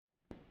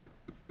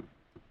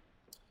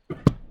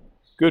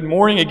Good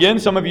morning again.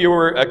 Some of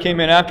you came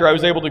in after I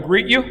was able to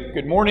greet you.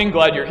 Good morning.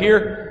 Glad you're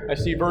here. I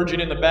see Virgin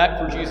in the back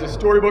for Jesus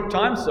Storybook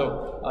Time.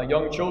 So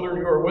young children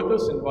who are with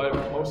us,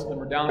 most of them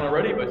are down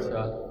already, but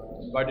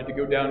invited to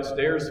go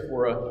downstairs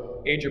for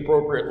an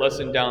age-appropriate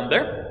lesson down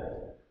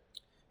there.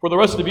 For the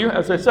rest of you,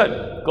 as I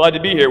said, glad to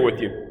be here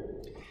with you.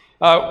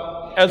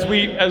 As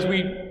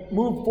we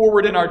move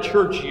forward in our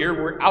church year,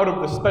 we're out of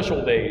the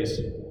special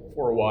days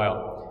for a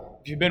while.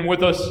 If you've been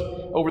with us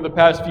over the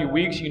past few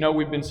weeks, you know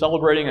we've been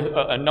celebrating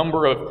a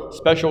number of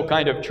special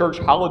kind of church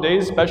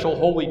holidays, special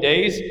holy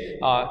days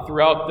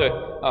throughout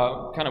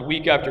the kind of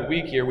week after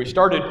week here. We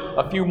started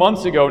a few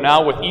months ago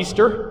now with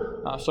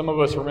Easter. Some of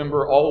us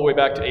remember all the way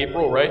back to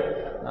April, right?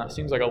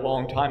 Seems like a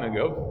long time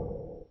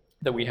ago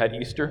that we had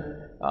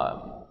Easter.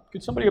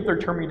 Could somebody up there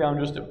turn me down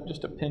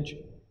just a pinch?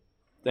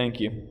 Thank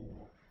you.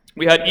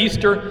 We had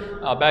Easter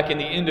back in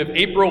the end of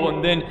April,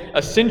 and then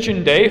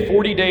Ascension Day.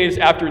 40 days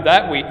after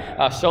that, we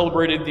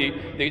celebrated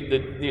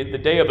the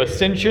day of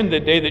Ascension, the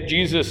day that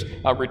Jesus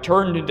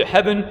returned into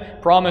heaven,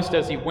 promised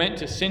as he went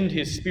to send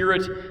his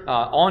Spirit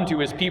onto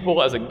his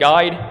people as a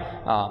guide.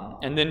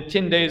 And then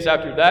 10 days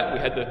after that, we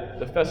had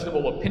the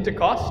festival of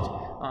Pentecost,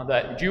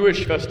 that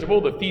Jewish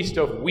festival, the Feast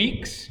of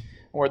Weeks,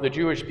 where the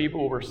Jewish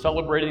people were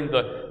celebrating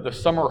the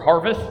summer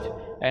harvest.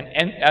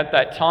 And at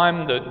that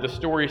time, the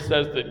story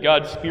says that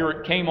God's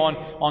Spirit came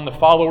on the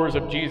followers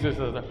of Jesus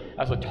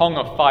as a tongue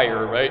of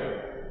fire, right?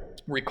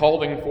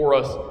 Recalling for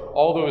us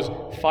all those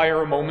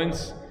fire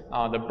moments,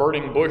 the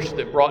burning bush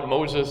that brought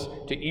Moses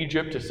to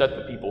Egypt to set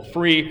the people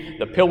free,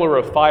 the pillar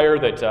of fire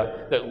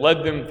that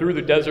led them through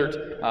the desert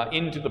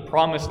into the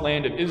promised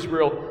land of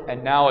Israel,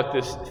 and now at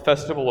this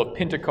festival of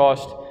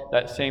Pentecost,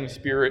 that same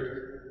Spirit,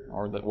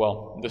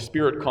 the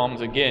Spirit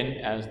comes again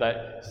as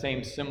that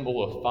same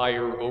symbol of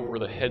fire over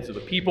the heads of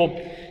the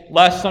people.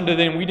 Last Sunday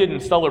then, we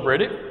didn't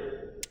celebrate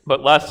it,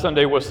 but last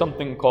Sunday was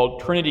something called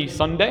Trinity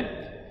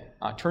Sunday.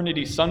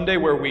 Trinity Sunday,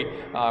 where we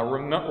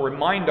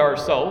remind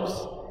ourselves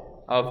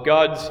of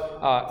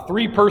God's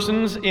three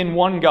persons in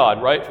one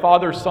God, right?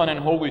 Father, Son, and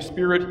Holy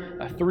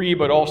Spirit, three,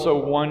 but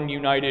also one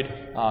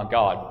united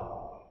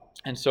God.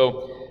 And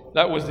so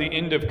that was the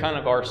end of kind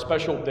of our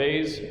special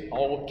days,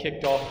 all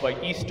kicked off by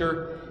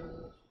Easter.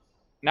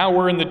 Now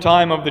we're in the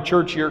time of the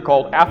church year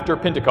called After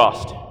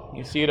Pentecost.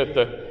 You see it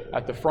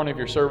at the front of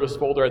your service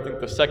folder, I think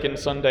the second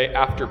Sunday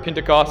after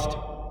Pentecost.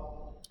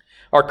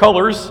 Our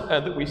colors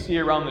that we see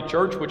around the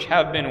church, which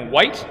have been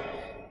white.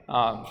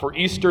 For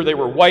Easter, they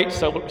were white,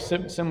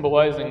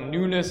 symbolizing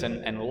newness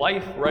and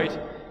life, right?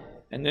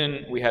 And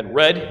then we had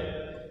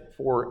red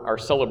for our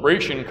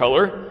celebration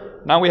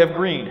color. Now we have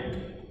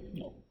green.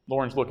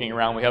 Lauren's looking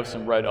around. We have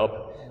some red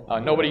up.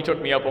 Nobody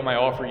took me up on my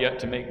offer yet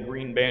to make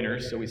green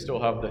banners, so we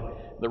still have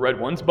the red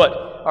ones. But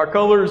our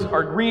colors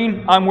are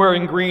green. I'm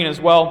wearing green as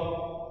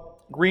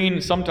well.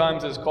 Green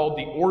sometimes is called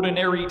the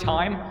ordinary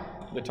time,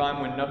 the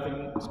time when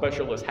nothing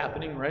special is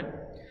happening, right?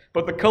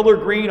 But the color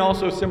green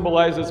also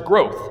symbolizes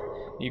growth.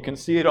 You can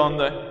see it on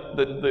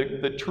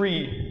the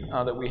tree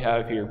that we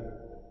have here.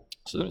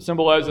 So it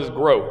symbolizes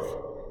growth.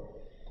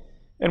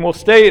 And we'll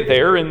stay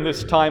there in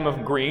this time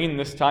of green,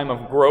 this time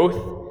of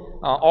growth,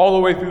 all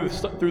the way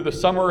through the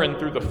summer and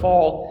through the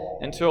fall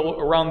until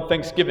around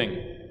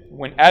Thanksgiving,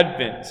 when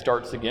Advent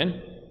starts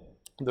again,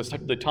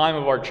 the time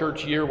of our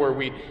church year where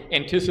we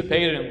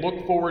anticipate and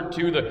look forward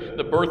to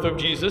the birth of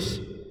Jesus,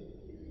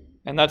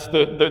 and that's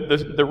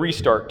the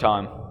restart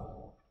time.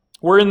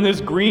 We're in this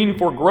green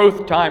for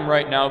growth time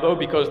right now, though,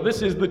 because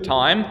this is the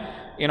time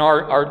in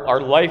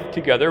our life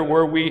together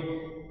where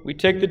we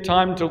take the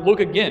time to look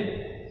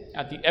again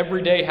at the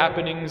everyday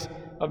happenings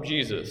of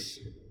Jesus,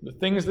 the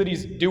things that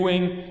he's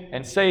doing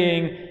and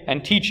saying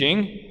and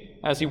teaching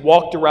as he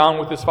walked around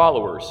with his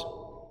followers.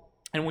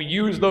 And we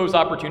use those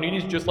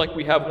opportunities, just like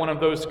we have one of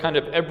those kind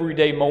of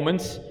everyday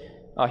moments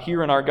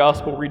here in our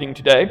gospel reading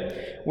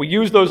today. We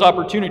use those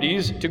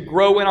opportunities to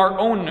grow in our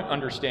own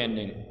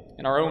understanding,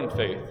 in our own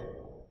faith.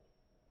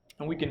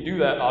 And we can do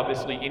that,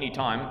 obviously, any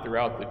time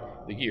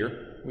throughout the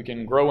year. We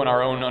can grow in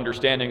our own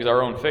understandings,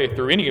 our own faith,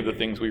 through any of the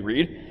things we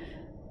read.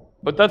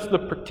 But that's the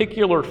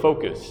particular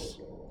focus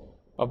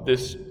of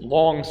this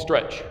long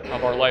stretch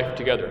of our life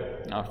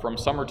together, from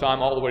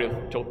summertime all the way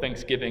till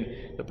Thanksgiving,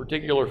 the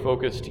particular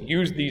focus to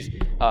use these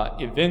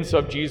events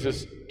of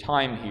Jesus'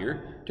 time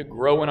here to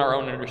grow in our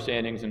own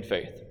understandings and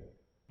faith.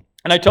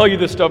 And I tell you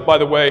this stuff, by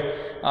the way,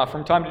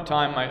 from time to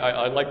time,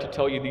 I like to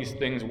tell you these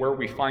things where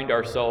we find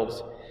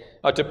ourselves,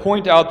 to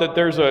point out that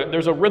there's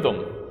a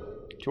rhythm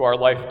to our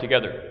life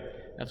together.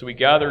 As we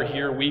gather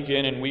here week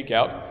in and week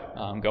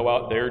out, go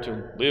out there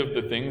to live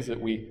the things that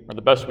or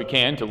the best we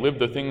can, to live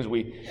the things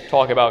we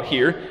talk about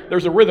here,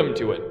 there's a rhythm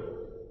to it.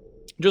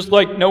 Just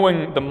like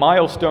knowing the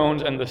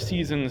milestones and the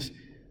seasons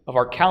of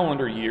our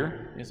calendar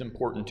year is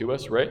important to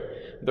us, right?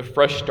 The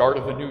fresh start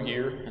of the new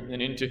year, and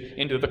then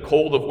into the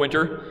cold of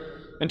winter,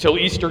 until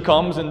Easter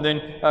comes, and then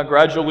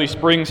gradually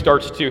spring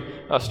starts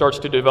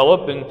to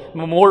develop. And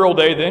Memorial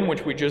Day then,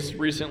 which we just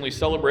recently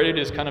celebrated,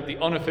 is kind of the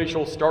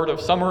unofficial start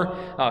of summer.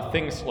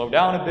 Things slow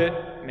down a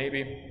bit,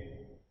 maybe.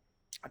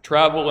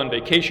 Travel and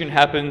vacation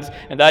happens,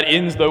 and that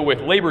ends, though,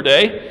 with Labor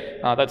Day.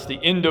 That's the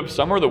end of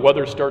summer. The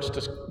weather starts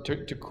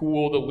to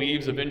cool. The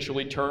leaves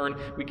eventually turn.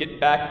 We get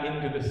back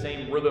into the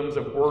same rhythms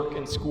of work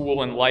and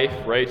school and life,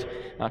 right?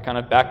 Kind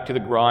of back to the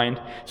grind.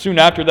 Soon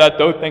after that,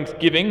 though,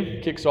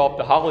 Thanksgiving kicks off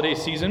the holiday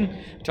season.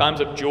 Times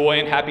of joy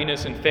and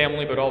happiness and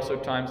family, but also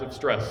times of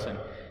stress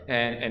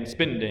and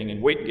spending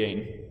and weight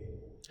gain.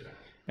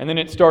 And then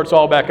it starts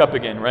all back up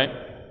again, right?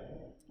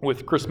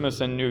 With Christmas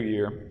and New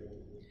Year.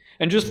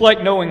 And just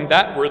like knowing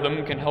that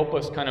rhythm can help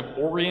us kind of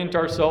orient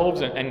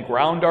ourselves and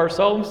ground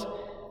ourselves,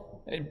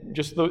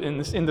 just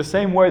in the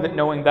same way that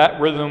knowing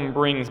that rhythm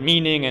brings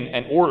meaning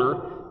and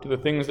order to the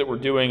things that we're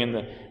doing in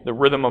the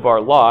rhythm of our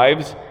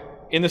lives,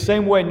 in the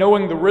same way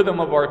knowing the rhythm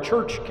of our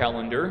church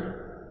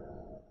calendar,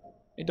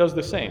 it does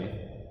the same.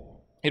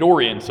 It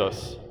orients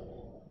us,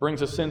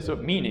 brings a sense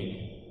of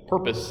meaning,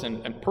 purpose,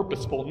 and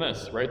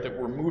purposefulness, right? That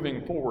we're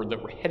moving forward,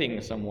 that we're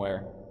heading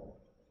somewhere.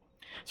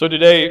 So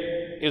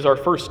today is our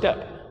first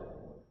step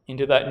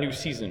into that new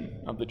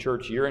season of the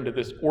church year, into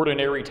this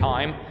ordinary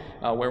time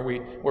where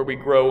we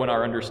grow in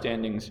our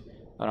understandings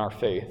and our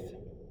faith.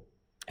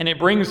 And it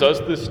brings us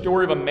this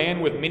story of a man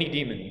with many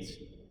demons.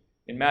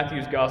 In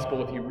Matthew's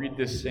gospel, if you read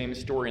this same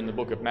story in the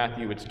book of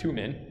Matthew, it's two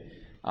men.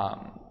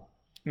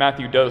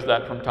 Matthew does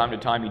that from time to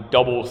time. He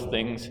doubles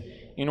things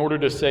in order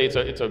to say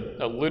it's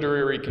a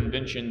literary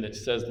convention that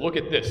says, look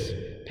at this,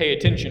 pay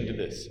attention to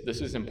this,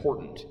 this is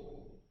important.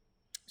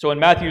 So in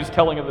Matthew's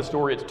telling of the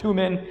story, it's two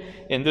men.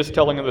 In this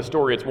telling of the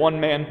story, it's one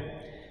man.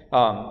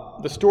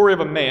 The story of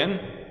a man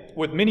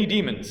with many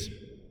demons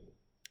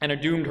and a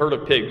doomed herd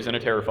of pigs and a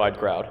terrified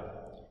crowd.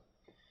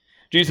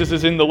 Jesus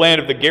is in the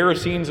land of the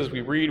Gerasenes, as we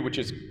read, which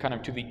is kind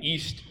of to the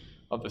east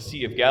of the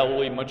Sea of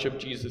Galilee. Much of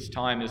Jesus'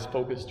 time is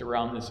focused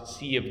around this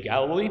Sea of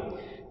Galilee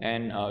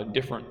and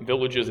different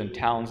villages and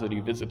towns that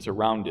he visits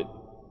around it.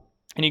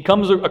 And he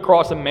comes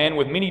across a man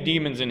with many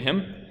demons in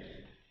him,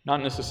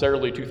 not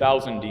necessarily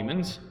 2,000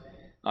 demons.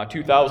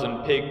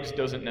 2,000 pigs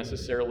doesn't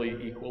necessarily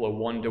equal a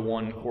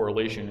one-to-one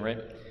correlation, right?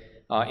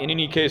 In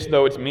any case,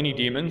 though, it's many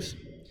demons.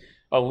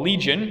 A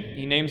legion,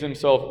 he names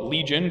himself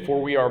Legion, for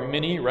we are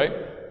many, right?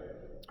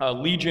 A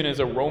legion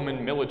is a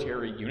Roman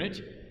military unit,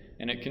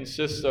 and it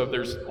consists of,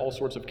 there's all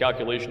sorts of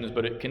calculations,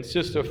 but it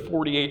consists of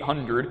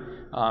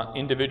 4,800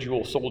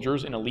 individual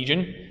soldiers in a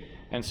legion.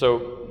 And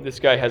so this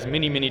guy has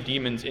many, many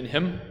demons in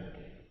him,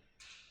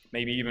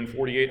 maybe even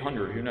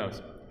 4,800, who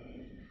knows?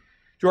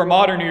 To our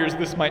modern ears,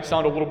 this might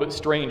sound a little bit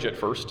strange at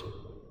first.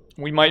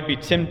 We might be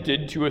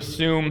tempted to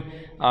assume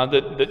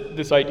that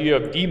this idea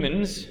of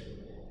demons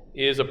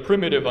is a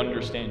primitive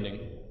understanding,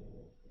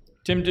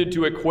 tempted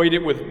to equate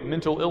it with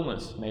mental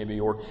illness, maybe,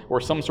 or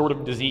some sort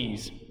of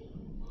disease.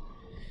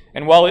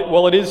 And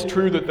while it is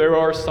true that there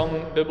are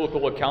some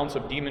biblical accounts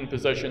of demon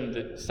possession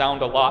that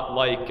sound a lot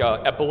like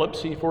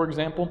epilepsy, for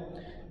example,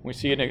 we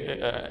see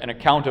an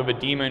account of a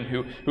demon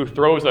who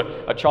throws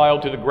a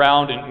child to the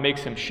ground and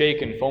makes him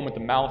shake and foam at the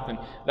mouth, and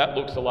that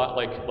looks a lot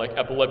like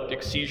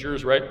epileptic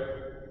seizures, right?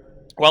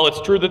 While it's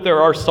true that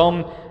there are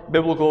some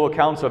biblical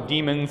accounts of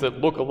demons that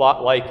look a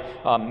lot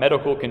like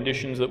medical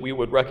conditions that we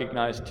would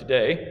recognize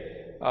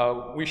today,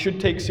 we should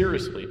take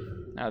seriously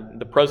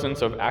the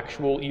presence of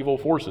actual evil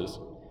forces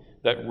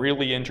that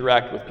really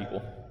interact with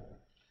people.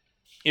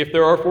 If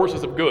there are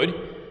forces of good,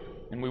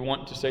 and we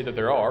want to say that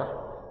there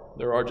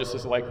are just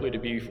as likely to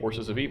be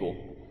forces of evil.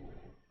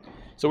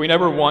 So we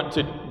never want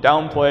to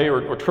downplay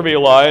or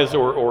trivialize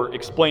or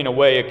explain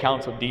away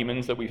accounts of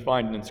demons that we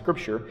find in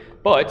Scripture,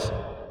 but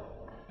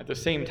at the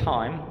same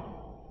time,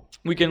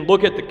 we can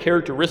look at the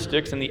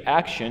characteristics and the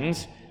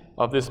actions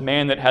of this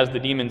man that has the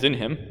demons in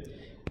him,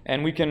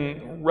 and we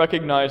can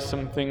recognize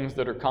some things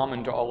that are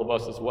common to all of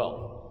us as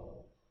well.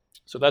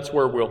 So that's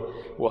where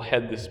we'll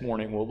head this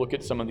morning. We'll look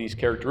at some of these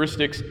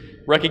characteristics,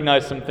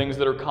 recognize some things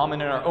that are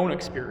common in our own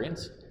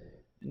experience,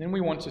 and then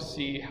we want to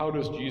see, how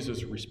does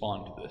Jesus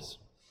respond to this?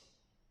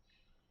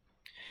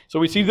 So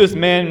we see this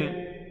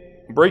man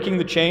breaking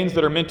the chains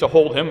that are meant to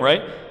hold him,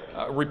 right?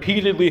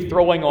 Repeatedly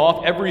throwing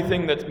off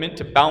everything that's meant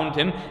to bound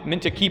him,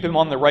 meant to keep him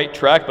on the right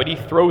track, but he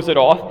throws it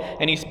off,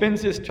 and he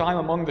spends his time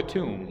among the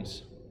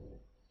tombs,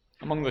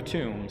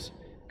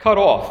 cut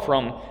off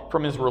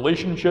from his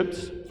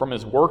relationships, from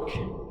his work,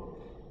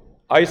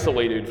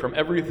 isolated from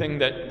everything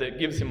that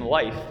gives him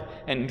life,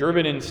 and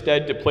driven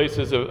instead to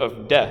places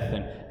of death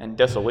and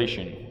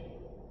desolation,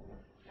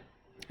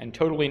 and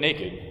totally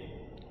naked,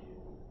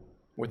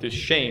 with his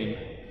shame,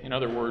 in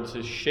other words,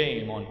 his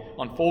shame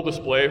on full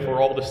display for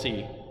all to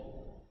see.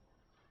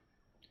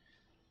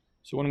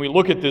 So when we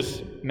look at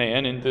this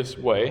man in this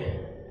way,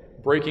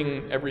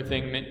 breaking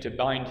everything meant to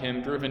bind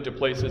him, driven to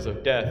places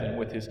of death, and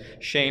with his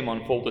shame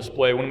on full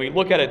display, when we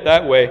look at it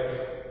that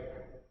way,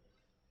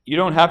 you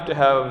don't have to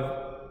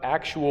have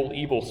actual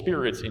evil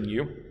spirits in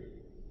you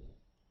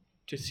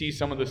to see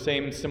some of the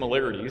same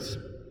similarities,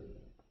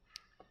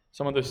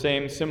 some of the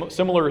same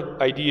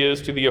similar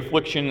ideas to the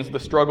afflictions, the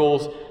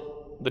struggles,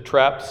 the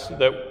traps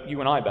that you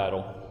and I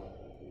battle.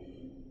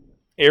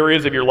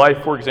 Areas of your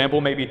life, for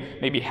example,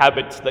 maybe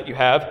habits that you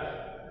have,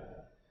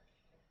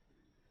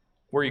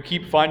 where you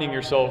keep finding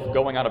yourself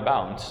going out of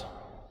bounds.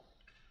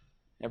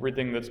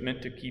 Everything that's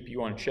meant to keep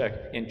you in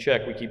check,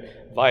 we keep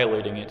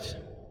violating it.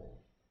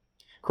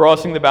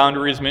 Crossing the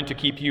boundary is meant to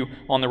keep you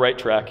on the right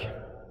track.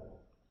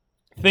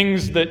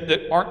 Things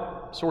that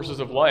aren't sources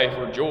of life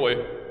or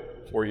joy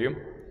for you,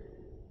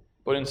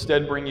 but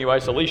instead bring you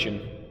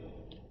isolation,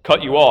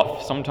 cut you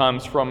off,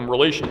 sometimes from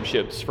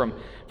relationships, from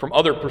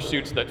other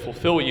pursuits that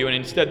fulfill you, and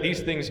instead these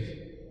things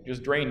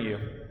just drain you.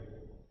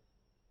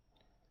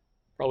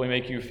 Probably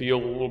make you feel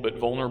a little bit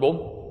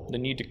vulnerable, the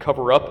need to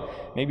cover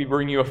up, maybe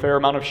bring you a fair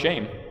amount of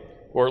shame,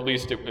 or at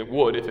least it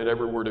would if it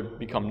ever were to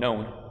become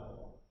known.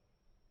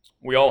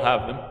 We all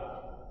have them.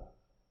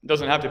 It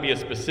doesn't have to be a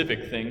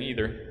specific thing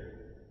either.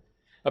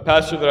 A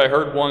pastor that I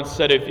heard once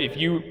said, if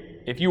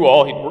you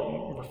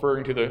all,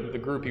 referring to the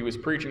group he was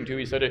preaching to,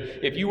 he said,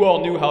 if you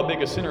all knew how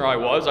big a sinner I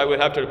was, I would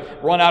have to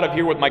run out of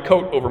here with my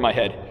coat over my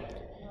head.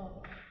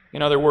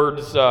 In other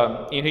words,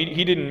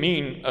 he didn't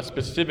mean a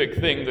specific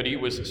thing that he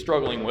was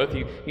struggling with.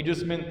 He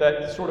just meant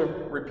that sort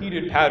of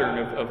repeated pattern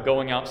of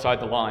going outside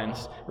the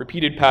lines,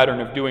 repeated pattern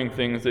of doing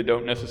things that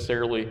don't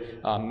necessarily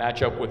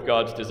match up with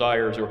God's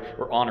desires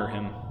or honor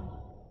Him.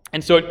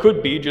 And so it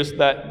could be just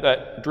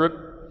that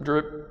drip,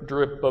 drip,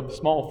 drip of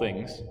small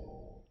things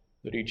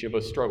that each of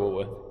us struggle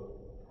with.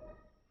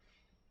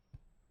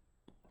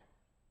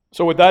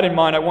 So with that in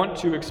mind, I want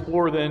to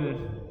explore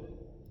then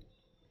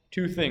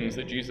two things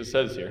that Jesus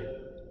says here.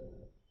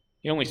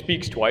 He only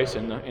speaks twice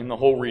in the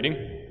whole reading.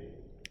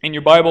 In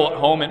your Bible at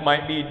home, it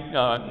might be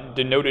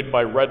denoted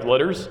by red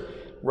letters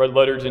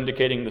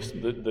indicating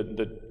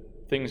the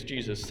things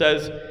Jesus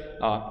says.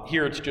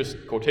 Here it's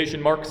just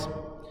quotation marks.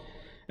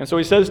 And so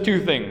he says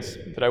two things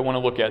that I want to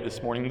look at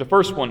this morning. The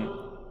first one,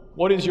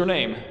 what is your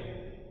name?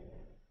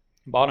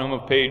 Bottom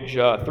of page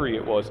 3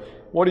 it was.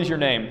 What is your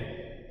name?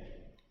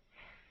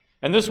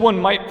 And this one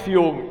might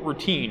feel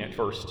routine at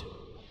first.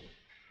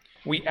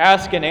 We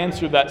ask and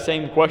answer that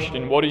same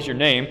question, what is your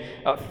name,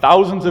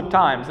 thousands of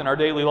times in our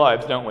daily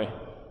lives, don't we?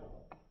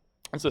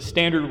 It's a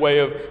standard way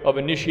of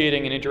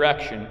initiating an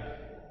interaction.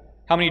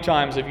 How many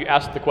times have you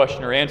asked the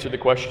question or answered the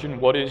question,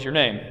 what is your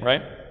name,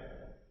 right?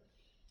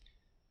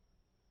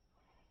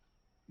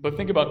 But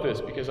think about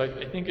this, because I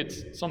think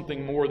it's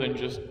something more than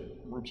just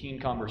routine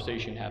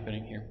conversation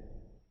happening here.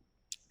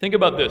 Think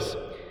about this.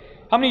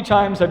 How many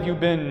times have you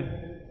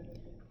been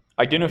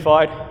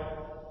identified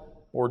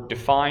or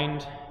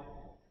defined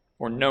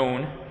or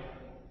known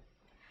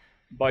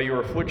by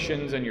your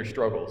afflictions and your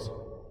struggles?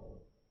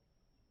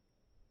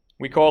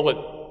 We call it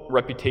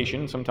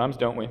reputation sometimes,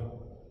 don't we?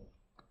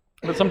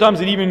 But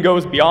sometimes it even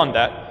goes beyond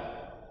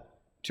that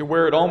to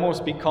where it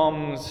almost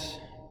becomes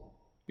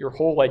your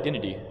whole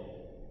identity.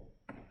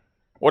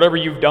 Whatever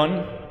you've done,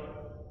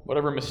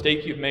 whatever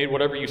mistake you've made,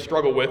 whatever you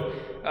struggle with,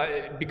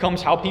 it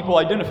becomes how people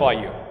identify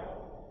you,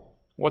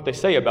 what they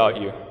say about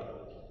you.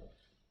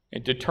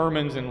 It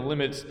determines and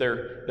limits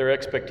their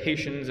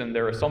expectations and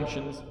their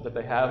assumptions that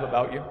they have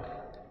about you.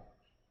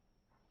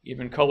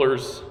 Even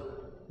colors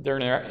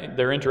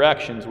their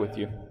interactions with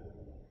you.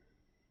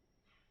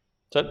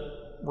 Does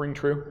that ring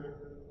true?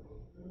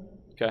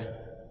 Okay,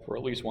 for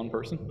at least one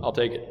person, I'll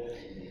take it.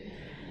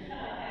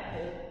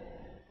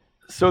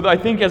 So I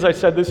think, as I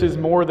said, this is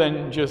more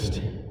than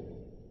just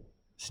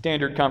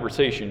standard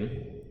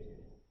conversation.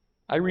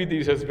 I read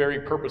these as very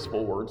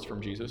purposeful words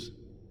from Jesus.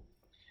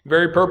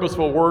 Very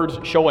purposeful words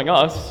showing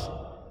us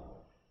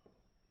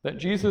that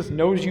Jesus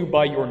knows you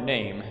by your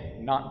name,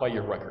 not by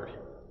your record.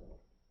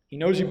 He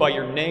knows you by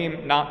your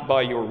name, not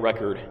by your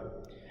record.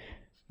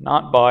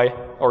 Not by,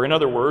 or in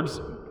other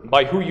words,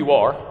 by who you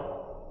are,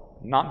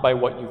 not by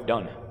what you've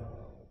done.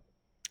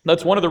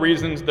 That's one of the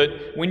reasons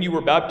that when you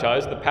were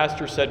baptized, the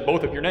pastor said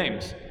both of your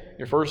names,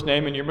 your first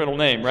name and your middle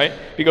name, right?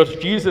 Because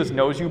Jesus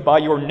knows you by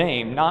your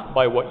name, not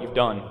by what you've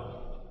done.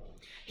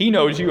 He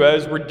knows you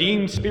as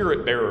redeemed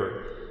spirit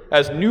bearer,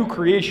 as new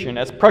creation,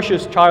 as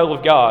precious child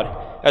of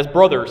God, as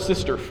brother,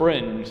 sister,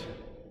 friend.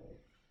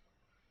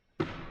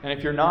 And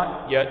if you're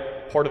not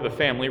yet part of the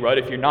family, right,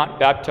 if you're not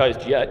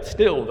baptized yet,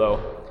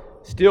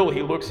 still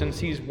he looks and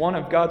sees one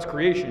of God's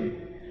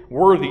creation,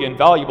 worthy and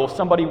valuable,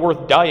 somebody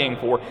worth dying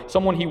for,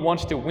 someone he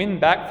wants to win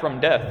back from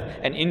death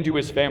and into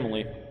his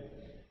family.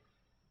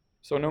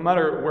 So no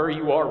matter where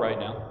you are right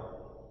now,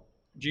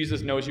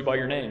 Jesus knows you by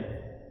your name,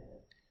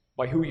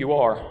 by who you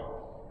are.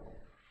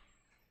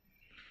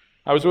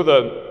 I was with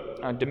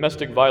a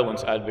domestic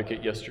violence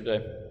advocate yesterday.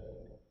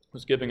 I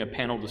was giving a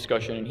panel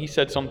discussion, and he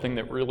said something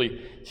that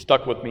really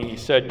stuck with me. He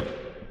said,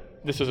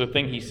 this is a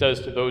thing he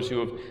says to those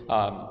who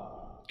have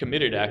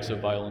committed acts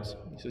of violence.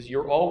 He says,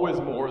 you're always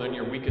more than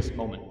your weakest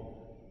moment.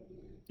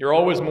 You're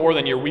always more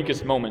than your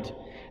weakest moment.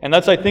 And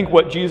that's, I think,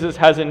 what Jesus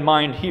has in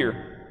mind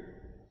here.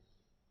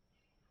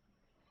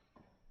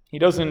 He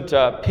doesn't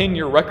pin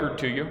your record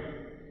to you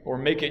or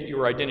make it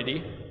your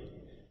identity.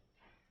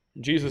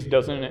 Jesus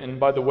doesn't, and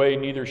by the way,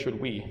 neither should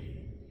we.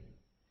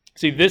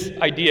 See, this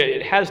idea,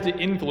 it has to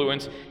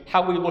influence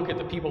how we look at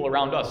the people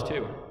around us,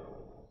 too.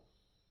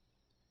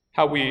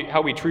 How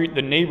we treat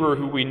the neighbor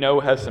who we know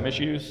has some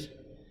issues,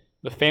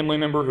 the family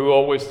member who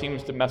always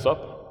seems to mess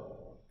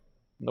up,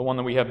 the one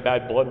that we have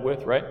bad blood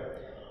with, right?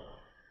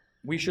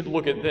 We should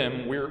look at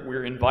them.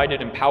 We're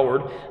invited,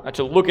 empowered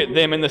to look at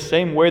them in the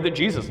same way that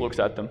Jesus looks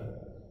at them.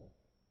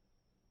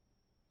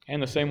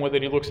 And the same way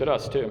that he looks at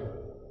us, too.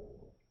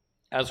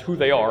 As who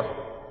they are,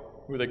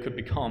 who they could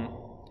become,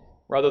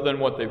 rather than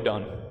what they've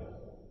done.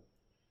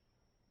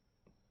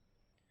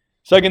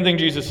 Second thing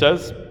Jesus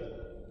says,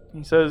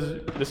 he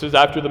says, this is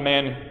after the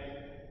man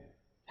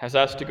has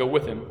asked to go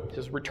with him. He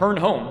says, return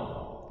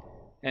home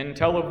and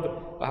tell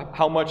of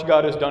how much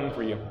God has done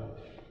for you.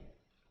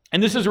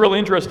 And this is really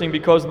interesting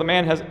because the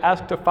man has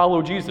asked to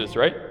follow Jesus,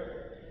 right?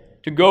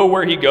 To go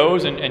where he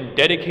goes and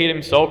dedicate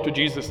himself to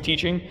Jesus'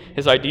 teaching,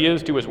 his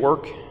ideas, to his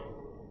work.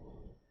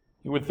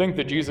 You would think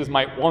that Jesus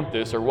might want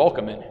this or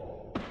welcome it.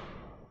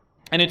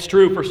 And it's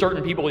true, for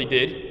certain people he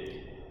did.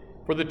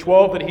 For the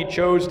 12 that he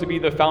chose to be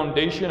the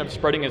foundation of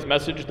spreading his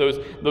message,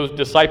 those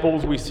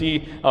disciples we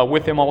see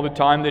with him all the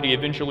time that he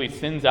eventually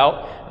sends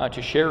out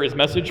to share his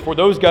message, for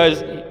those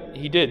guys,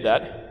 he did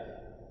that.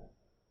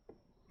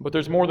 But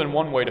there's more than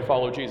one way to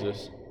follow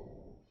Jesus.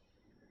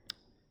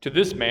 To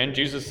this man,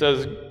 Jesus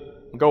says,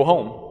 go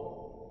home.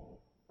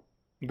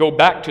 Go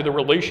back to the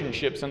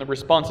relationships and the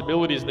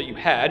responsibilities that you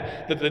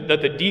had that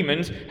the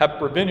demons have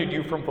prevented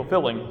you from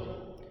fulfilling.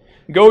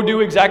 Go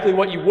do exactly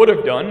what you would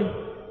have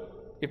done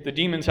if the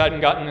demons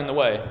hadn't gotten in the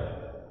way.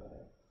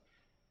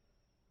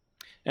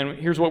 And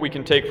here's what we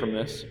can take from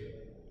this.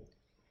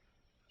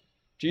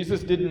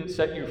 Jesus didn't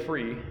set you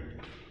free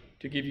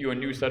to give you a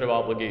new set of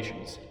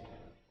obligations.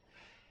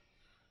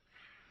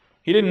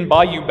 He didn't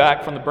buy you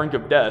back from the brink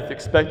of death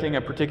expecting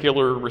a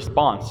particular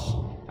response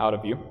out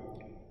of you,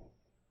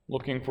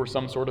 looking for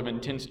some sort of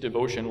intense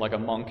devotion like a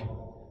monk.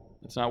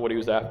 That's not what he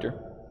was after.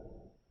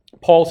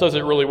 Paul says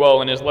it really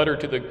well in his letter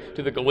to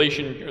the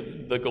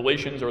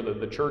Galatians or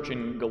the church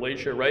in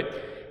Galatia, right?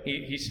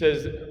 He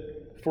says,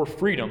 for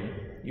freedom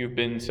you've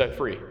been set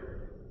free.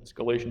 It's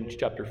Galatians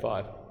chapter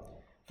 5.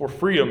 For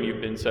freedom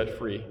you've been set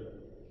free.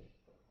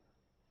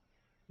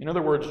 In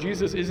other words,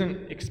 Jesus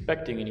isn't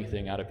expecting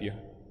anything out of you.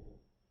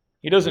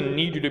 He doesn't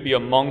need you to be a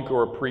monk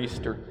or a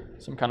priest or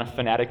some kind of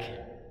fanatic.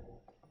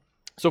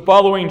 So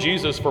following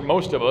Jesus for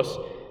most of us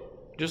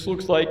just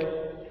looks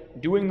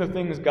like doing the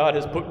things God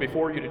has put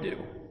before you to do.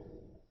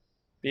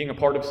 Being a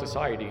part of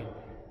society,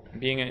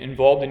 being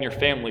involved in your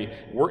family,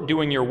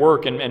 doing your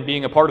work and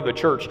being a part of the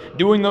church,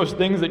 doing those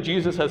things that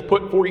Jesus has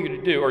put for you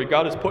to do, or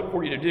God has put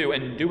for you to do,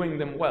 and doing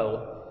them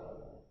well.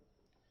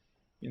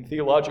 In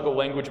theological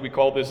language, we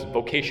call this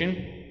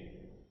vocation.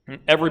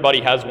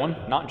 Everybody has one,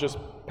 not just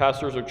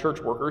pastors or church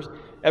workers.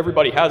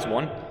 Everybody has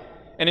one.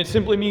 And it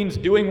simply means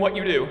doing what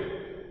you do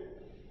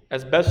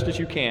as best as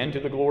you can to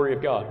the glory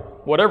of God.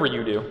 Whatever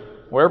you do,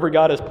 wherever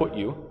God has put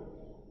you,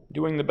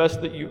 doing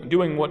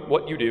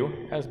what you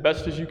do as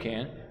best as you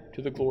can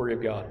to the glory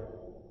of God.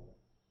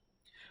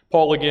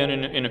 Paul, again,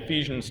 in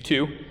Ephesians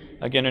 2,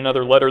 again,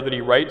 another letter that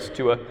he writes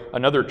to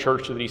another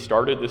church that he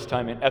started, this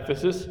time in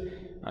Ephesus.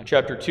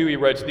 Chapter 2, he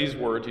writes these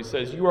words. He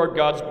says, you are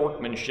God's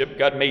workmanship.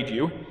 God made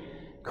you,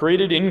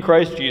 created in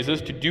Christ Jesus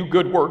to do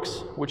good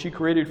works, which he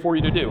created for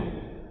you to do.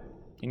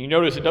 And you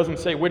notice it doesn't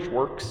say which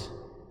works.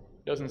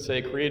 It doesn't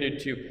say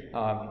created to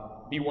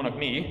be one of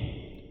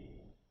me.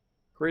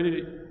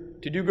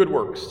 Created to do good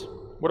works,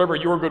 whatever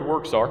your good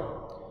works are,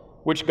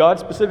 which God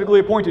specifically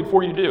appointed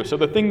for you to do. So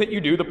the thing that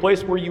you do, the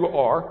place where you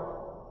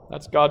are,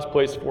 that's God's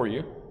place for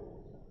you.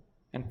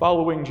 And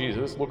following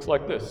Jesus looks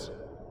like this.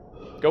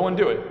 Go and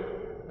do it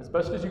as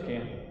best as you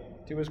can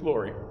to his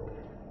glory.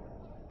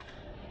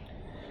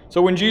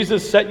 So when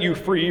Jesus set you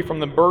free from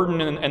the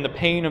burden and the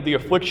pain of the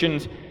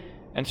afflictions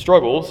and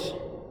struggles,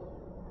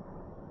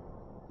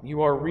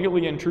 you are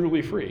really and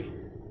truly free.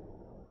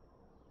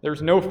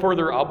 There's no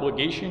further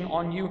obligation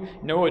on you,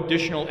 no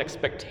additional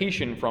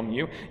expectation from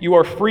you. You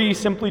are free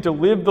simply to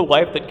live the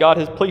life that God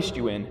has placed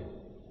you in,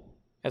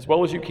 as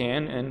well as you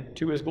can, and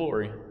to his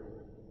glory.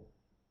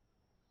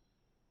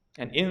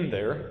 And in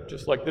there,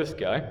 just like this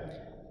guy,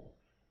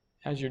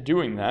 as you're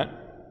doing that,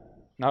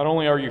 not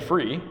only are you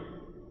free,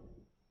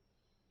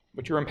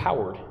 but you're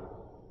empowered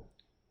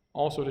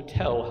also to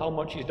tell how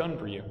much he's done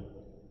for you.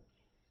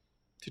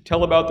 To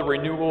tell about the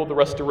renewal, the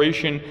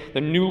restoration,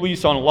 the new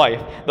lease on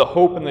life, the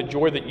hope and the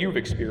joy that you've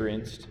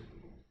experienced.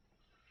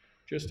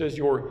 Just as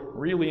you're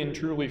really and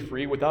truly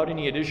free, without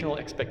any additional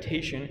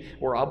expectation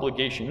or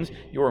obligations,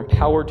 you're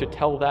empowered to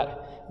tell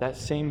that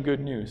same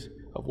good news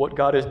of what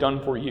God has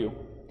done for you,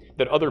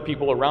 that other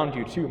people around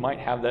you too might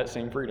have that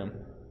same freedom.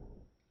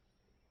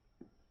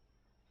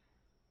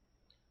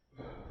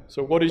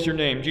 So what is your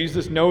name?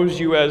 Jesus knows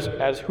you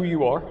as who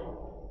you are,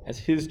 as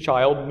his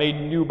child, made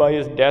new by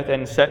his death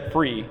and set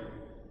free.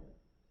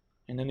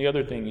 And then the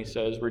other thing he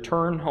says,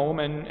 return home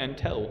and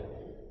tell.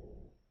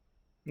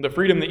 The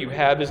freedom that you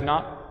have is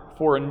not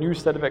for a new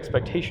set of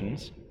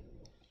expectations.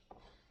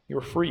 You're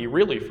free,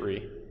 really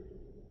free,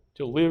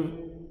 to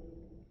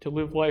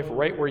live life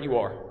right where you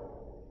are.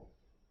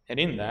 And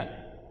in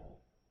that,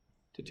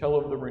 to tell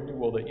of the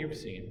renewal that you've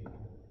seen,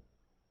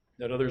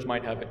 that others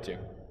might have it too.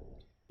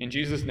 In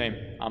Jesus' name,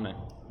 amen.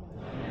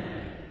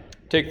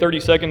 Take 30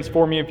 seconds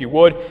for me if you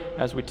would,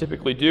 as we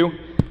typically do.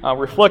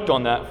 reflect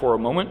on that for a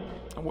moment.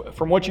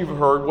 From what you've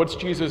heard, what's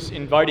Jesus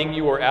inviting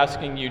you or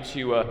asking you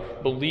to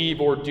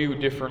believe or do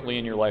differently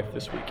in your life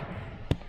this week?